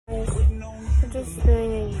just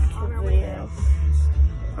doing a YouTube video.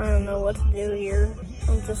 I don't know what to do here.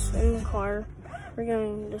 I'm just in the car. We're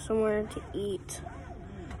going to somewhere to eat.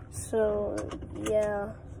 So,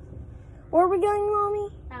 yeah. Where are we going, Mommy?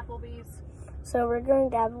 Applebee's. So we're going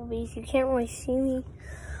to Applebee's. You can't really see me.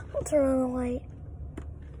 I'll turn on the light.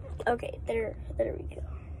 Okay, there we go.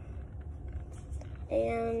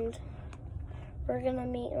 And we're gonna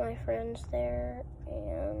meet my friends there,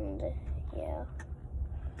 and yeah.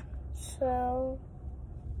 So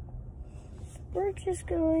we're just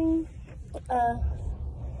going our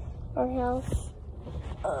house.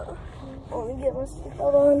 Let me get my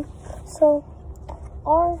seatbelt on. So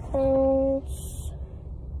our house.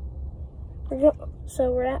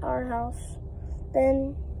 So we're at our house.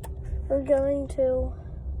 Then we're going to.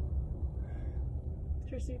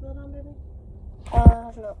 Is your seatbelt on, baby?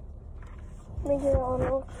 No. Let me get it on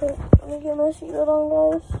real quick. Let me get my seatbelt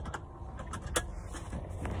on, guys.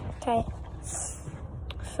 Okay.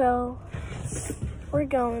 So we're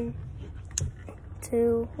going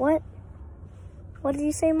to what? What did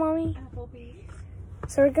you say, Mommy? Applebee's.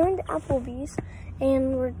 So we're going to Applebee's,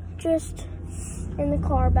 and we're just in the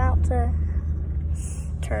car about to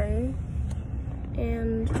turn,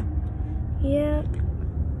 and yeah.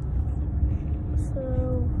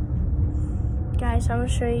 So guys, I'm gonna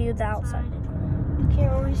show you the outside. You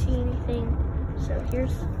can't really see anything, so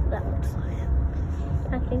here's that outside.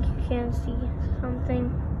 I think you can see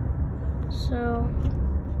something. So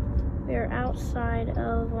we're outside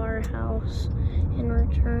of our house and we're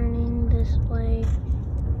turning this way,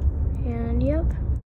 and yep.